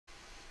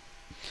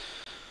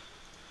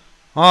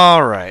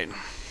All right.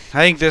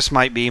 I think this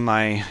might be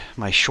my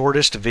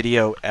shortest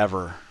video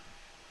ever.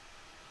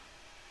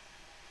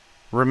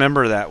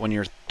 Remember that when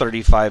you're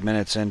 35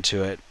 minutes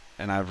into it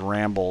and I've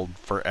rambled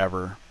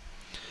forever.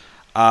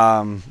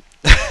 Um,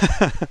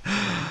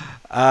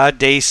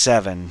 Day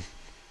 7.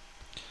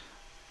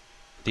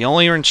 The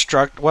only no.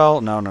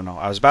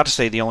 I was about to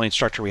say the only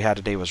instructor we had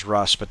today was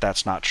Russ, but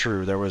that's not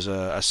true. There was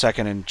a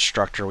second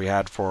instructor we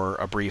had for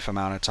a brief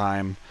amount of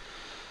time.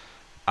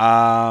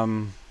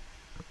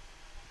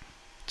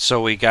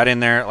 So we got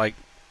in there like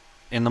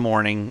in the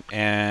morning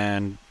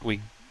and we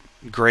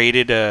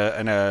graded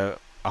a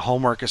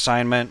homework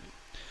assignment.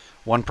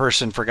 One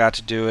person forgot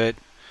to do it.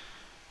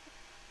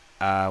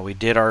 We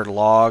did our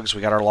logs.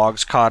 We got our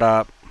logs caught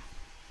up.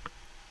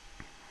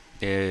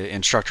 The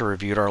instructor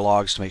reviewed our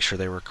logs to make sure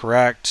they were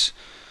correct.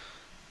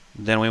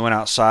 Then we went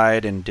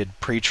outside and did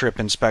pre-trip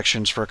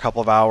inspections for a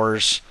couple of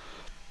hours.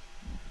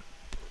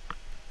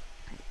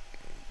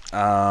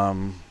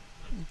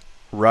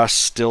 Russ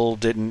still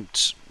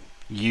didn't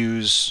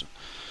use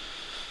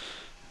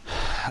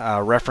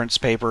reference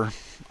paper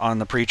on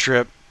the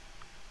pre-trip,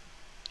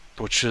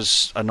 which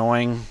is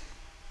annoying.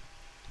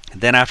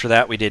 Then after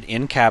that, we did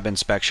in-cab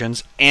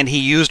inspections, and he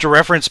used a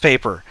reference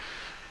paper,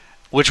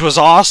 which was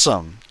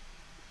awesome.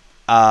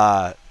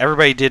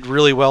 Everybody did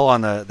really well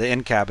on the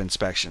in-cab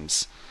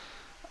inspections.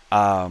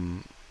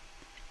 Then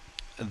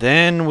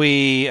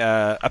we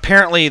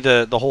apparently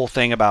the whole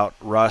thing about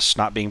Russ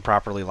not being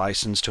properly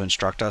licensed to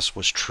instruct us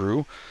was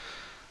true,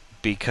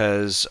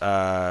 because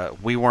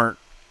we weren't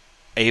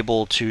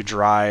able to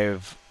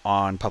drive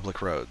on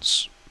public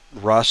roads.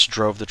 Russ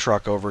drove the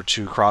truck over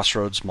to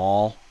Crossroads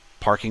Mall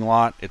parking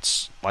lot.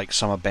 It's like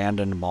some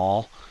abandoned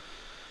mall,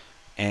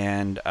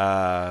 and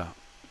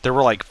there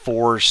were like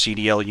 4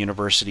 CDL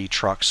University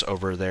trucks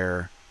over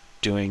there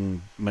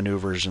doing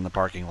maneuvers in the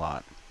parking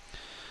lot.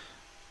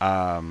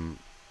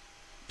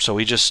 So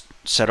we just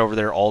sat over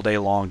there all day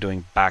long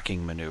doing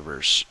backing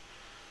maneuvers.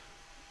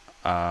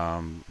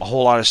 A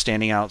whole lot of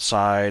standing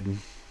outside.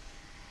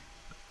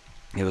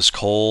 It was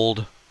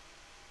cold.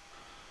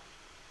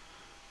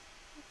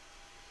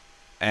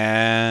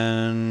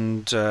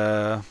 And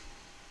then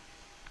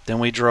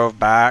we drove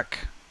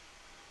back,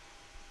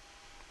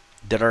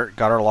 got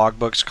our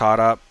logbooks caught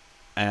up,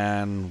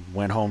 and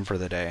went home for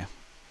the day.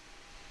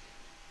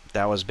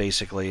 That was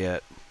basically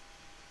it.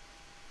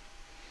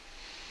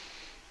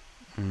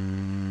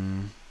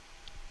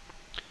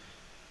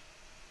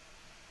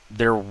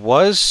 There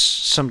was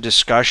some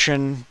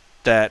discussion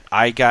that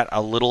I got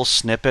a little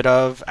snippet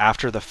of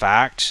after the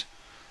fact.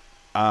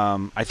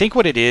 I think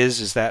what it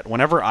is that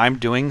whenever I'm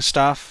doing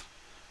stuff,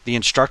 the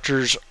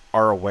instructors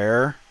are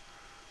aware.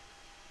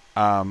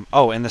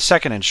 And the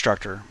second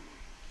instructor.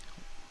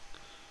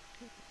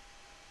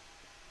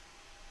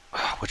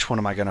 Which one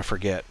am I going to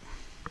forget?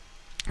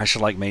 I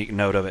should make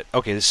note of it.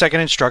 Okay, the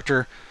second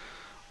instructor.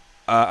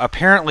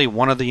 Apparently,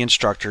 one of the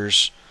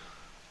instructors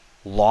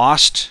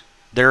lost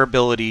their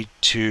ability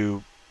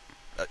to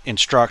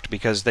instruct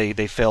because they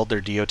failed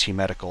their DOT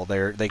medical.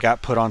 They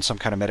got put on some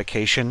kind of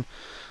medication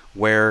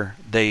where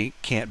they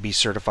can't be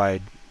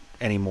certified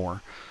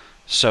anymore.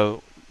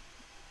 So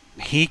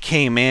he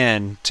came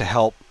in to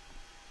help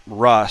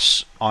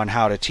Russ on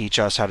how to teach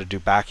us how to do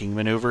backing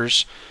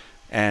maneuvers,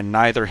 and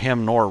neither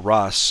him nor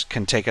Russ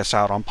can take us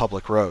out on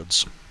public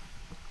roads.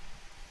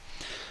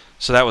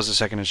 So that was the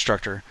second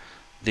instructor.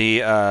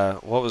 The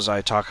what was I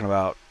talking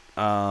about?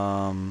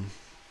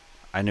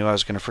 I knew I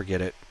was going to forget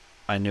it.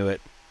 I knew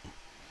it.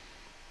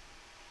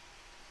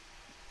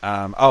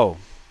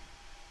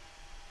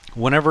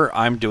 Whenever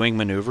I'm doing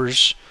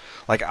maneuvers,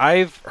 like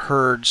I've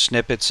heard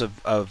snippets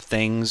of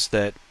things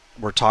that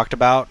were talked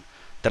about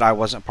that I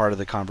wasn't part of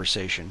the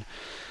conversation.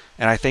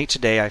 And I think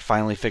today I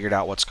finally figured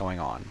out what's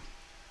going on.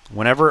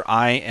 Whenever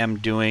I am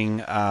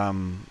doing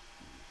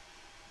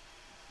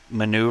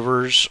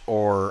maneuvers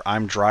or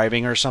I'm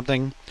driving or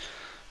something,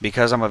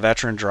 because I'm a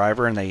veteran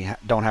driver and they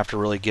don't have to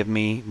really give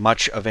me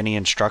much of any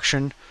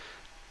instruction,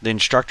 the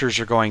instructors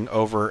are going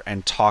over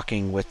and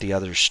talking with the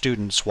other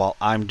students while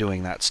I'm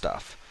doing that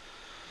stuff.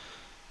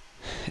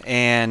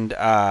 And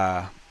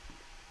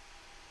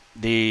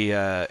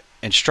the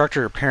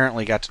instructor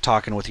apparently got to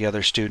talking with the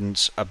other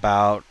students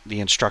about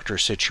the instructor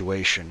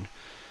situation.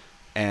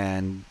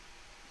 And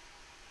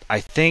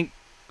I think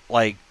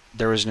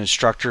there was an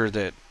instructor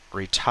that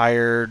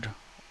retired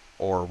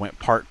or went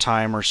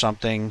part-time or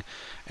something,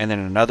 and then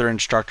another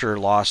instructor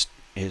lost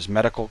his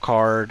medical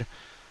card.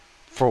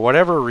 For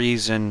whatever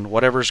reason,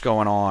 whatever's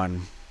going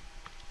on,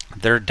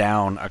 they're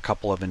down a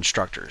couple of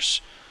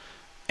instructors.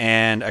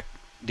 And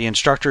the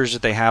instructors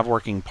that they have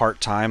working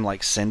part-time,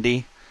 like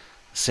Cindy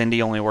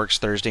only works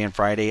Thursday and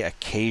Friday,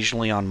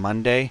 occasionally on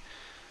Monday.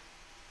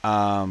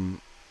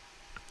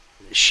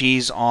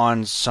 She's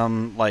on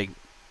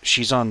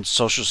she's on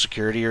Social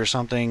Security or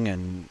something,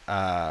 and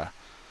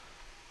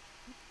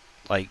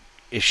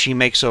if she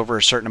makes over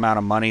a certain amount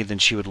of money, then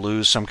she would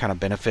lose some kind of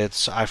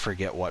benefits. I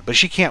forget what. But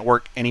she can't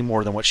work any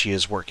more than what she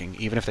is working,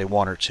 even if they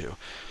want her to.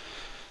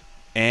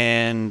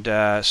 And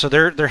so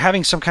they're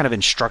having some kind of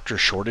instructor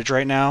shortage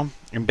right now.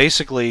 And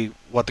basically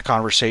what the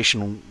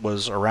conversation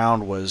was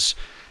around was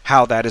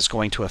how that is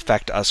going to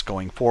affect us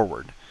going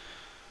forward.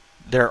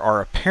 There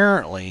are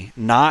apparently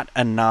not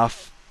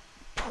enough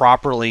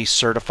properly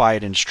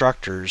certified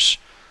instructors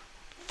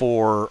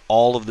for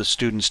all of the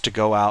students to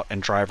go out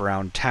and drive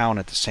around town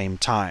at the same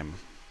time.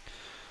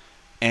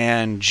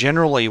 And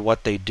generally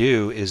what they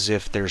do is,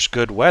 if there's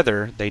good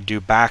weather, they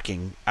do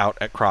backing out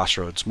at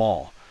Crossroads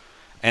Mall.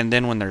 And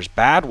then when there's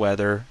bad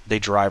weather, they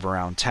drive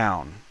around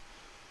town.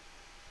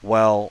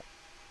 Well,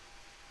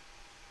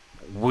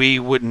 we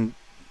wouldn't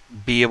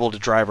be able to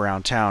drive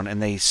around town,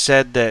 and they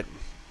said that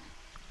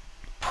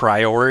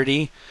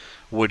priority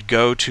would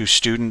go to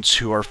students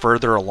who are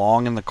further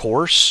along in the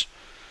course,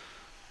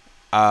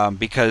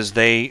 because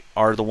they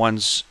are the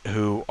ones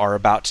who are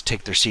about to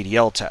take their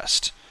CDL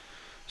test.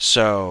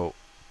 So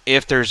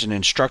if there's an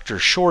instructor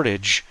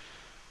shortage,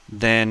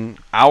 then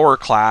our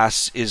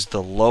class is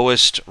the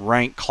lowest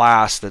ranked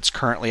class that's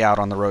currently out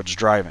on the roads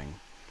driving.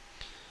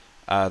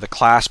 The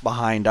class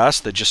behind us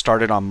that just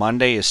started on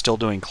Monday is still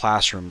doing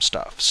classroom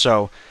stuff.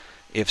 So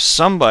if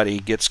somebody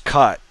gets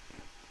cut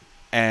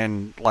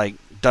and like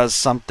does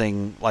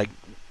something, like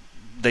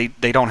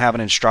they don't have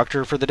an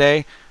instructor for the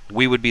day,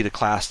 we would be the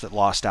class that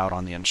lost out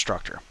on the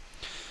instructor.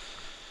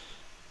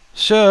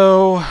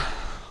 So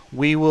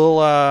we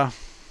will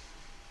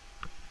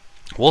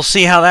we'll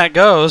see how that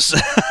goes.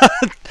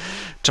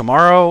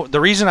 Tomorrow,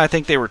 the reason I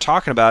think they were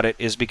talking about it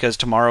is because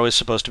tomorrow is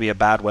supposed to be a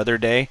bad weather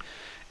day,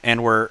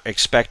 and we're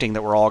expecting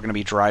that we're all going to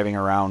be driving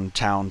around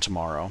town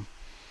tomorrow.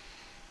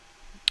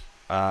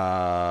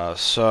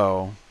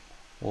 So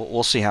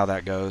we'll see how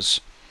that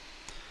goes.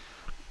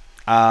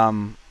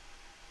 I'm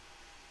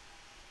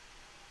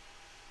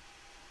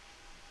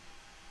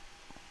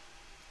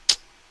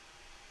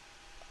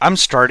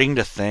starting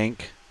to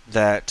think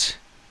that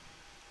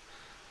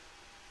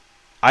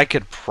I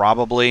could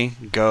probably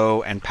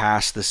go and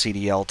pass the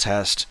CDL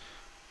test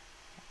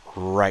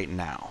right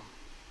now.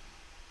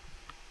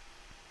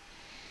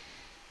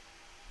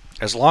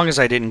 As long as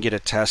I didn't get a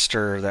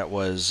tester that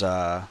was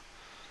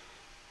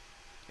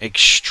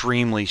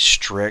extremely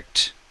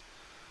strict.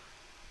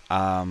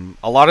 A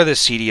lot of the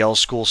CDL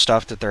school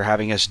stuff that they're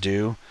having us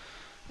do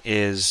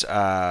is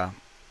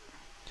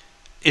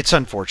it's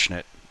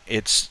unfortunate.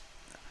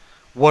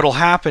 What'll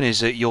happen is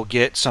that you'll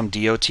get some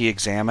DOT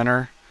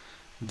examiner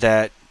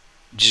that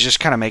just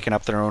kind of making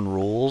up their own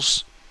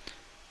rules,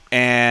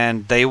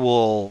 and they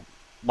will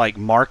like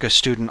mark a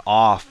student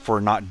off for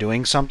not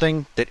doing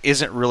something that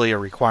isn't really a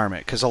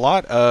requirement, because a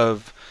lot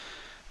of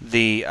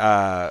the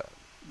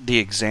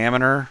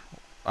examiner,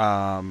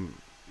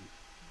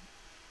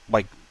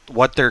 like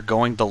what they're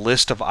going, the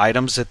list of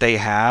items that they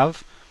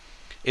have,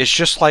 it's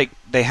just like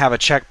they have a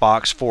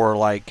checkbox for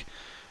like,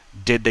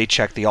 did they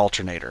check the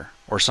alternator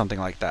or something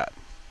like that.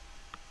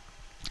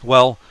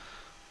 Well,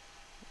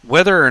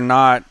 whether or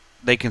not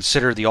they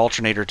consider the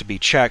alternator to be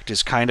checked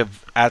is kind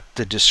of at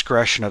the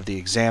discretion of the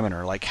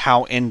examiner. Like,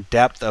 how in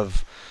depth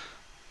of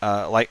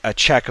like a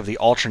check of the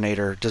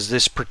alternator does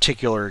this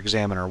particular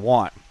examiner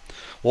want?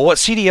 Well, what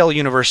CDL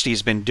University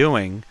has been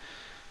doing,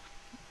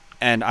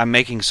 and I'm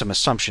making some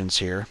assumptions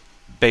here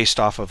based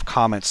off of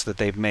comments that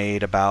they've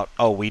made about,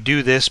 oh, we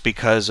do this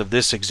because of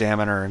this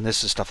examiner and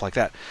this is stuff like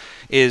that,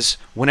 is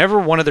whenever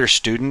one of their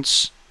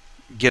students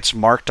gets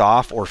marked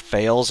off or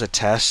fails a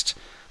test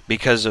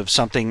because of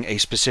something a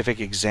specific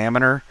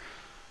examiner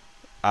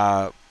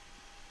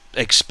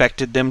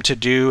expected them to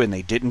do and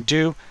they didn't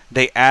do,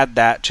 they add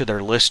that to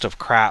their list of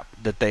crap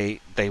that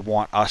they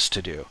want us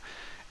to do.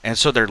 And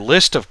so their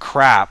list of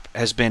crap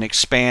has been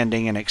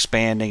expanding and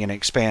expanding and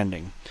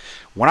expanding.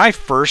 When I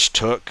first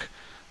took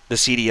the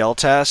CDL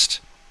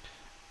test,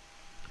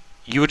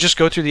 you would just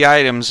go through the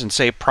items and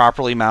say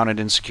properly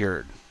mounted and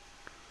secured.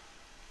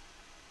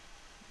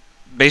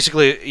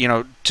 Basically, you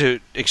know, to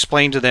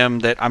explain to them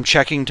that I'm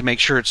checking to make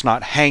sure it's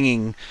not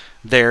hanging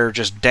there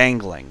just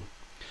dangling.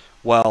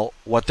 Well,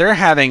 what they're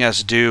having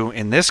us do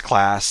in this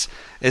class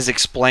is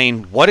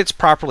explain what it's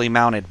properly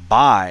mounted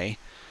by.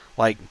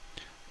 Like,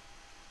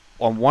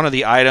 on one of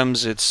the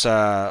items, it's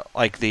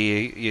like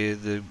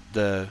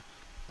the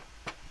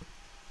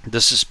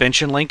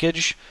suspension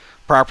linkage,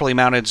 properly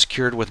mounted and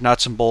secured with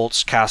nuts and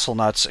bolts, castle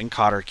nuts, and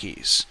cotter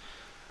keys.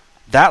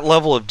 That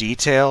level of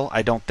detail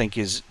I don't think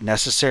is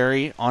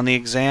necessary on the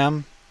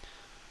exam,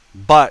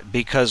 but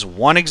because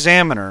one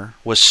examiner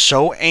was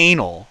so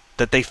anal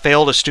that they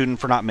failed a student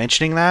for not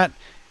mentioning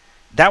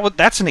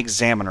that's an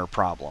examiner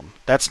problem.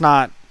 That's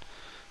not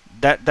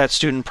that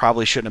student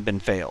probably shouldn't have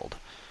been failed.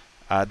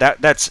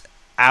 That's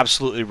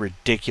absolutely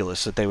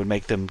ridiculous that they would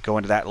make them go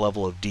into that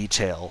level of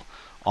detail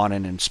on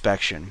an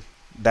inspection.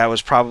 That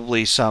was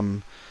probably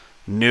some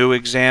new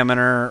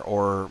examiner,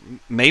 or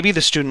maybe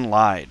the student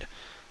lied.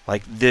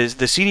 Like, the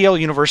CDL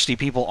University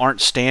people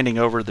aren't standing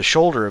over the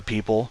shoulder of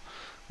people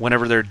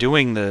whenever they're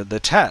doing the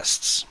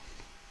tests.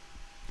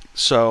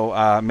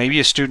 So maybe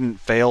a student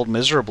failed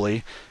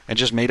miserably and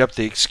just made up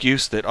the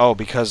excuse that, oh,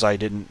 because I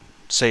didn't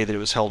say that it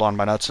was held on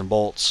by nuts and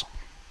bolts,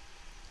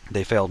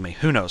 they failed me.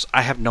 Who knows?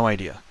 I have no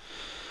idea.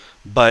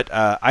 But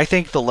I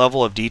think the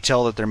level of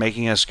detail that they're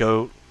making us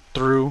go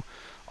through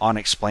on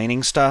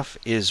explaining stuff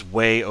is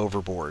way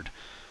overboard.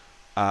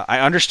 I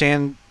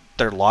understand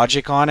their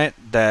logic on it,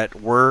 that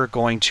we're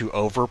going to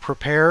over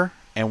prepare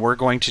and we're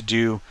going to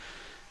do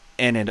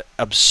an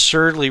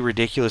absurdly,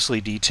 ridiculously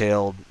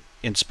detailed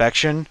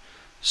inspection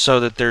so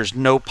that there's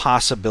no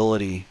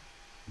possibility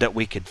that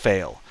we could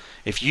fail.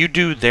 If you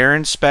do their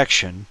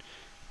inspection,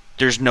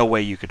 there's no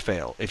way you could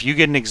fail. If you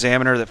get an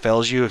examiner that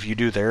fails you if you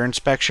do their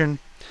inspection,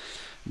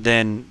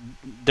 then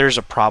there's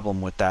a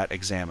problem with that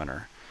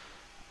examiner.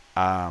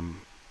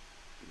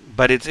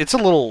 But it's a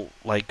little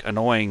like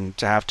annoying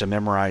to have to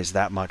memorize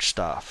that much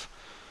stuff.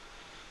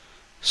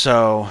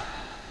 So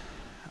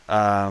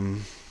I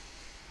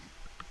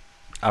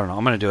don't know.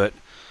 I'm gonna do it.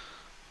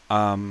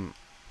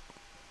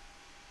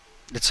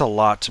 It's a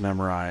lot to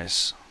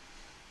memorize,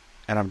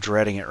 and I'm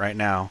dreading it right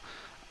now.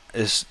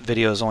 This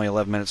video is only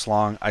 11 minutes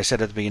long. I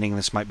said at the beginning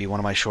this might be one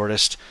of my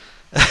shortest.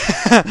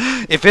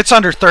 If it's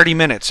under 30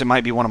 minutes, it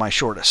might be one of my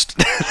shortest.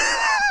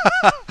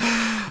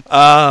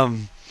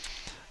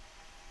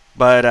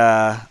 But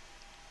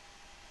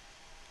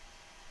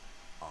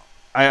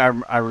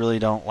I really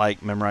don't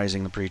like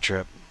memorizing the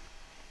pre-trip.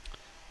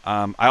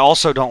 I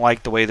also don't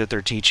like the way that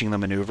they're teaching the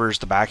maneuvers,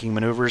 the backing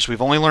maneuvers.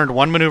 We've only learned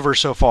one maneuver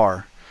so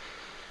far,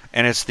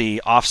 and it's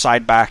the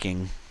offside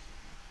backing.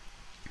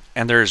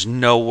 And there's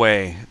no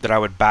way that I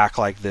would back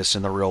like this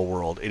in the real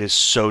world. It is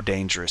so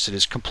dangerous. It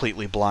is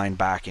completely blind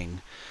backing.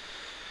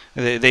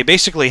 They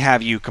basically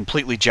have you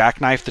completely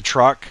jackknife the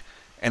truck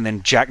and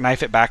then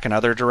jackknife it back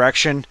another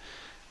direction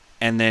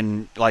and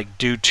then like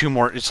do two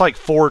more. It's like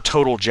 4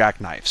 total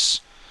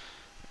jackknifes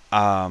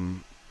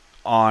on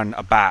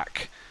a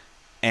back.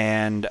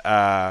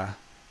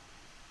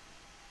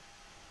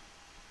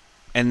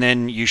 And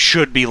then you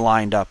should be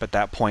lined up at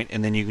that point,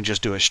 and then you can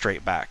just do a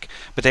straight back.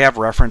 But they have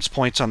reference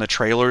points on the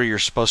trailer. You're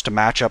supposed to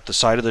match up the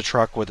side of the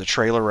truck with a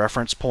trailer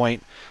reference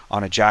point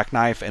on a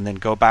jackknife, and then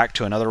go back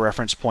to another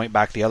reference point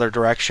back the other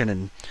direction.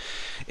 And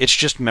it's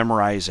just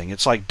memorizing.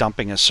 It's like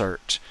dumping a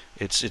cert.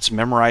 It's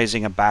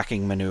memorizing a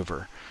backing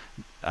maneuver.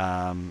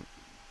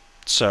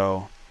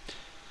 So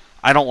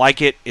I don't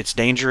like it. It's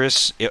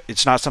dangerous.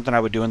 It's not something I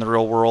would do in the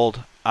real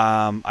world.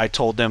 I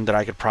told them that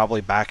I could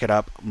probably back it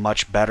up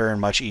much better and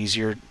much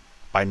easier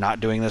by not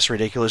doing this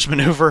ridiculous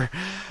maneuver.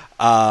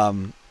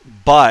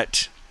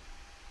 But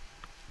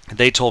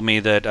they told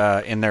me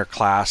that in their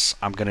class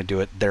I'm going to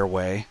do it their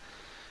way.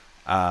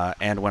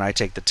 And when I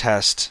take the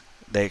test,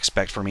 they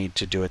expect for me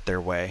to do it their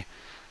way.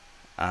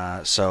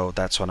 So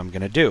that's what I'm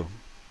going to do.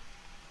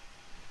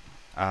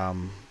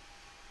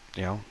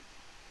 You know,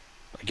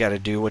 you got to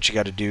do what you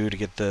got to do to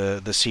get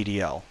the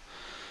CDL.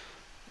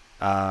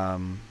 I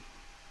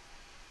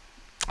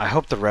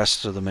hope the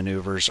rest of the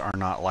maneuvers are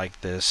not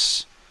like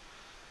this.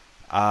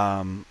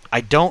 The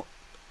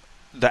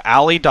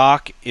alley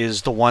dock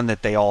is the one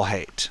that they all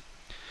hate.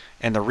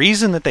 And the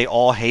reason that they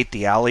all hate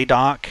the alley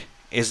dock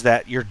is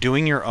that you're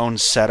doing your own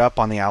setup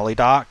on the alley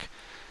dock,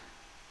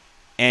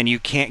 and you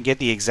can't get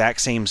the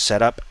exact same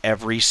setup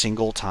every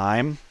single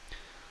time.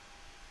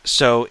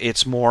 So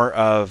it's more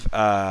of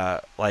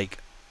like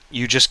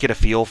you just get a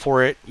feel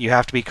for it. You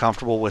have to be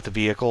comfortable with the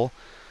vehicle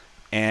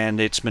and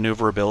its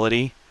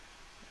maneuverability.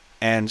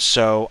 And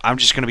so I'm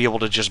just going to be able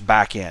to just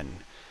back in.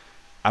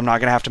 I'm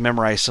not going to have to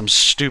memorize some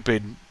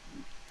stupid,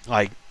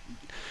 like,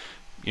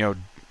 you know,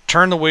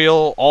 turn the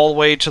wheel all the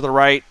way to the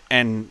right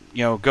and,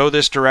 you know, go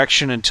this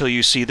direction until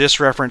you see this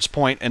reference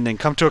point and then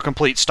come to a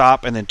complete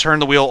stop and then turn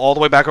the wheel all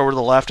the way back over to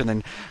the left and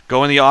then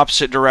go in the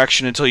opposite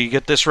direction until you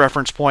get this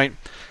reference point.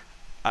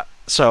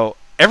 So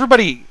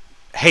everybody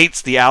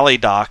hates the alley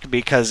dock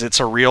because it's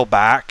a real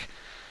back.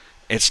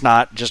 It's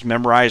not just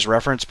memorized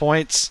reference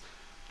points.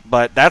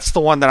 But that's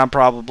the one that I'm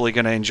probably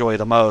going to enjoy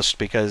the most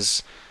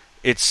because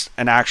it's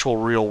an actual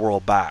real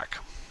world back.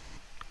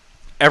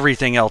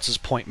 Everything else is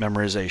point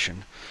memorization,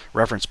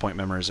 reference point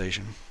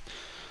memorization.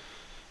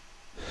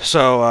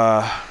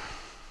 So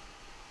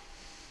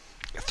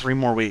 3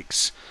 more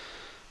weeks.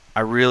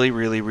 I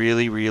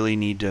really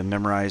need to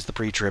memorize the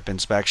pre-trip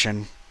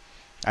inspection.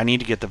 I need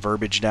to get the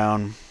verbiage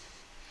down.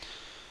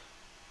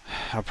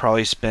 I'll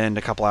probably spend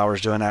a couple hours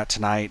doing that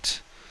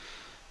tonight.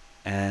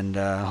 And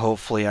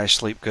hopefully I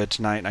sleep good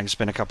tonight and I can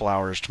spend a couple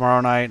hours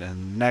tomorrow night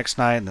and the next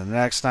night and then the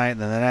next night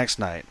and then the next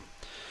night.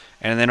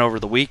 And then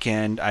over the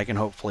weekend I can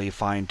hopefully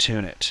fine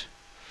tune it.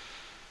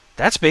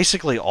 That's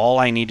basically all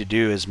I need to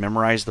do is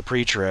memorize the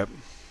pre-trip.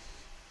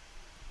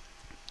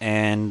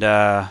 And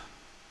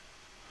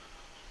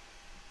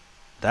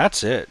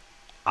that's it.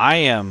 I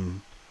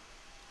am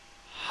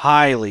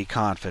highly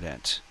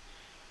confident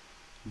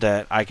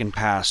that I can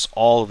pass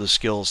all of the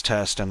skills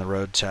test and the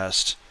road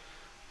test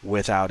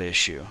without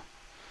issue.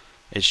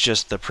 It's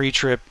just the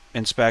pre-trip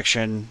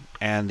inspection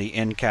and the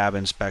in-cab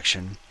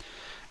inspection.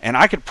 And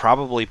I could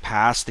probably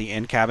pass the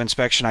in-cab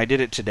inspection. I did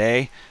it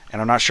today,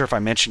 and I'm not sure if I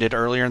mentioned it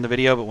earlier in the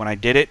video, but when I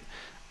did it,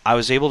 I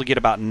was able to get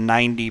about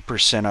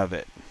 90% of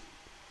it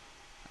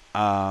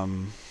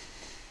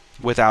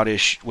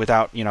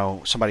without you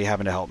know, somebody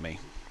having to help me.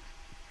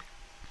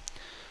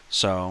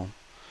 So,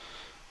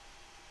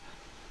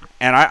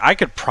 and I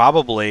could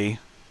probably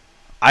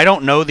I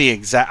don't know the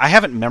exact. I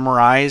haven't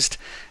memorized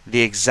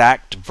the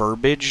exact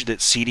verbiage that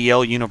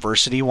CDL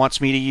University wants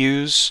me to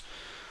use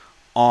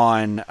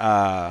on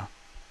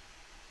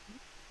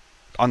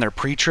their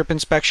pre-trip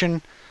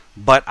inspection,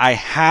 but I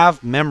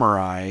have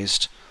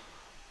memorized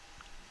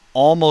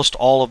almost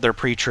all of their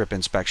pre-trip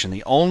inspection.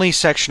 The only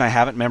section I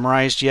haven't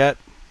memorized yet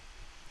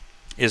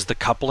is the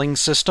coupling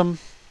system,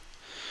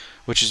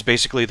 which is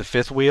basically the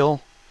fifth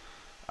wheel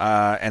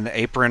and the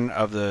apron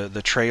of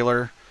the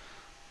trailer.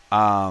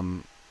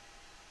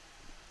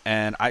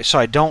 And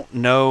I don't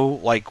know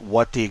like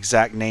what the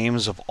exact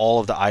names of all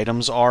of the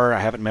items are.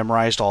 I haven't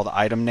memorized all the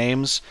item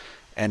names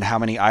and how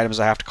many items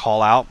I have to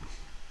call out,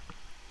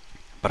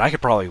 but I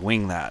could probably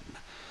wing that.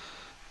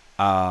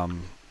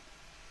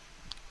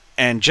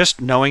 And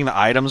just knowing the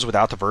items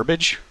without the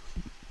verbiage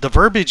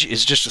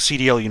is just a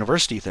CDL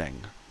University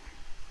thing.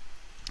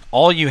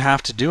 All you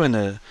have to do in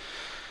the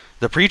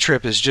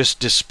pre-trip is just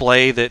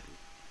display that,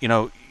 you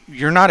know,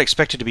 you're not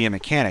expected to be a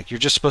mechanic. You're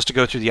just supposed to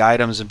go through the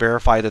items and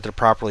verify that they're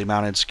properly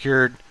mounted and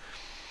secured,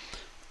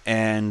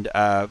 and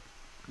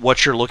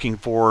what you're looking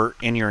for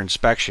in your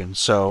inspection.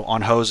 So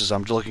on hoses,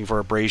 I'm looking for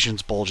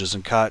abrasions, bulges,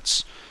 and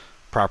cuts,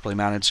 properly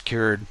mounted,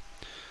 secured.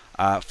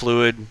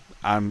 Fluid,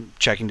 I'm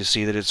checking to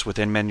see that it's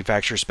within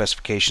manufacturer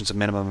specifications of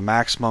minimum and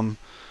maximum.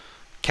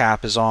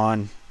 Cap is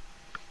on,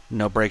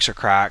 no breaks or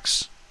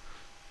cracks,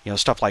 you know,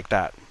 stuff like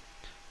that.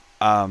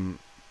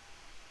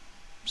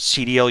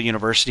 CDL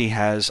University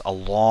has a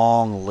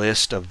long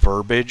list of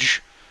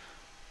verbiage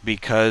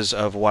because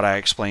of what I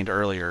explained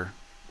earlier.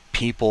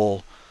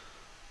 People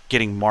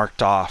getting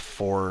marked off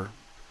for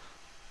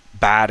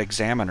bad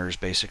examiners,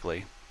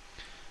 basically.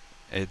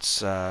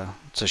 It's a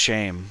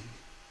shame.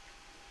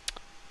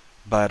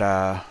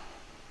 But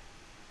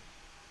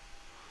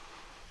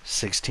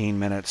 16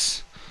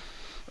 minutes.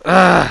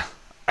 I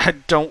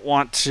don't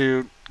want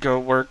to go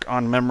work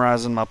on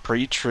memorizing my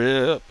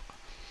pre-trip.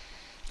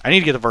 I need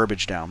to get the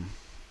verbiage down.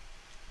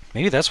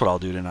 Maybe that's what I'll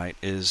do tonight,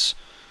 is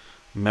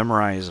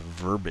memorize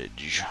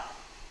verbiage.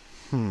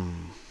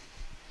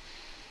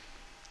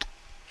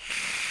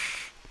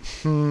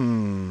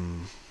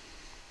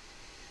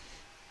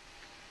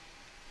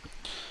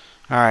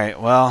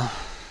 Alright, well,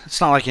 it's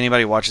not like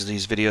anybody watches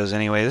these videos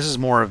anyway. This is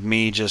more of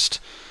me just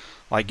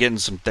like getting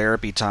some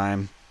therapy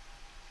time.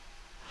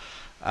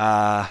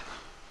 Right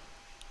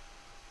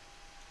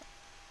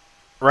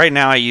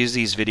now I use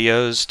these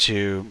videos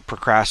to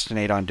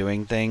procrastinate on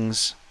doing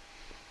things.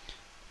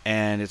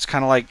 And it's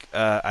kind of like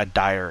a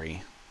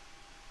diary,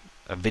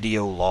 a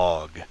video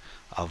log,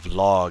 a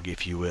vlog,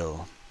 if you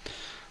will.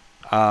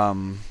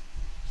 I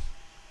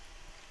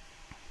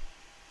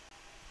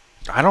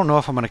don't know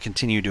if I'm going to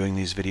continue doing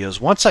these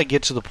videos. Once I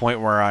get to the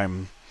point where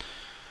I'm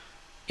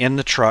in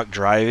the truck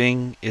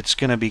driving, it's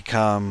going to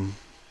become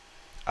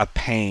a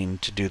pain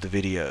to do the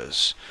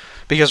videos.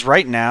 Because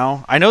right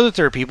now, I know that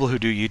there are people who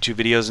do YouTube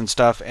videos and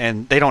stuff,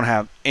 and they don't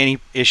have any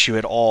issue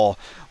at all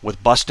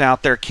with busting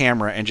out their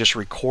camera and just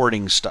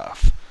recording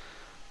stuff.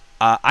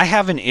 I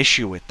have an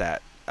issue with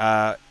that.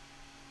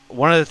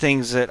 One of the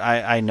things that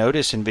I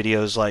notice in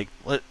videos like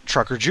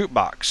Trucker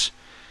Jukebox,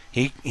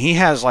 he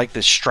has like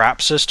this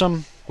strap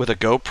system with a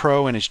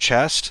GoPro in his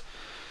chest,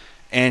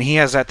 and he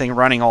has that thing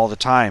running all the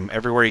time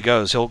everywhere he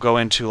goes. He'll go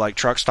into like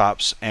truck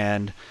stops,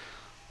 and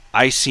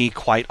I see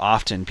quite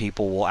often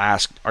people will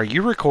ask, "Are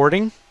you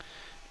recording?"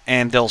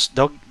 And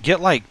they'll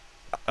get like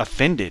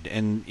offended,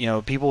 and you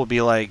know, people will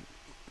be like,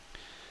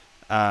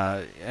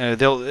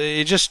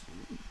 it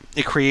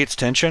creates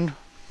tension.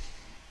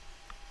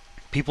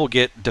 People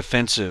get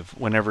defensive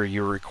whenever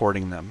you're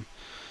recording them.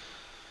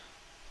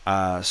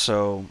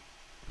 So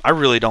I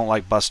really don't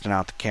like busting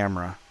out the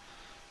camera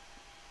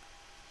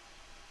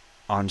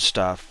on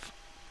stuff.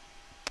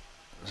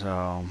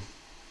 So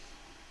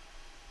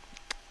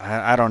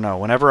I don't know.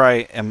 Whenever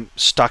I am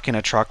stuck in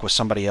a truck with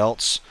somebody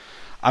else,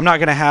 I'm not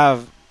going to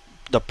have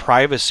the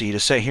privacy to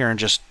sit here and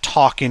just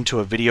talk into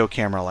a video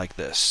camera like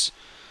this.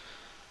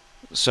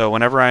 So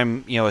whenever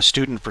I'm, you know, a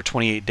student for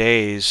 28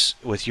 days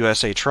with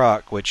USA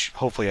Truck, which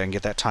hopefully I can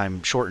get that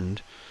time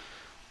shortened,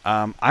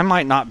 I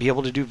might not be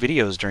able to do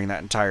videos during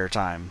that entire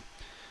time,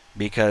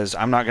 because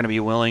I'm not going to be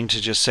willing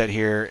to just sit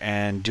here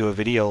and do a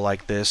video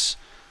like this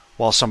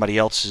while somebody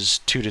else is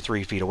 2 to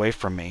 3 feet away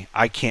from me.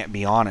 I can't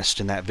be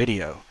honest in that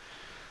video.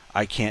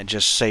 I can't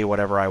just say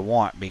whatever I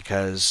want,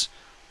 because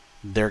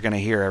they're going to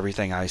hear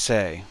everything I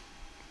say.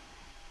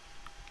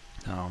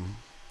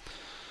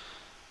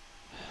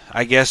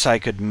 I guess I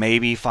could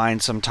maybe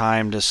find some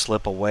time to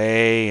slip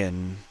away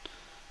and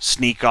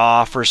sneak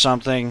off or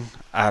something.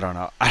 I don't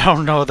know. I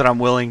don't know that I'm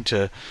willing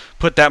to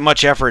put that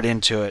much effort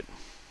into it.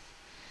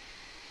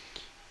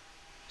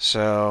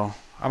 So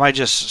I might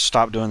just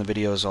stop doing the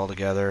videos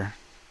altogether.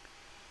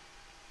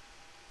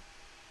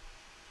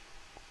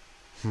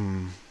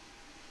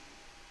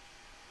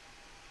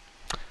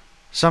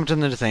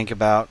 Something to think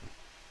about.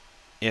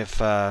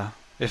 If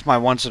my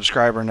one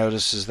subscriber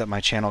notices that my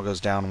channel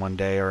goes down one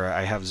day, or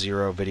I have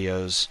 0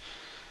 videos,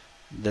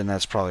 then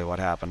that's probably what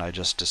happened. I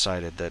just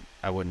decided that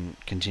I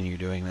wouldn't continue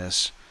doing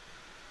this.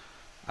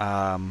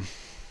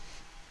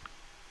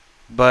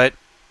 But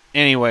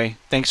anyway,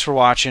 thanks for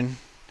watching.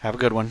 Have a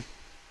good one.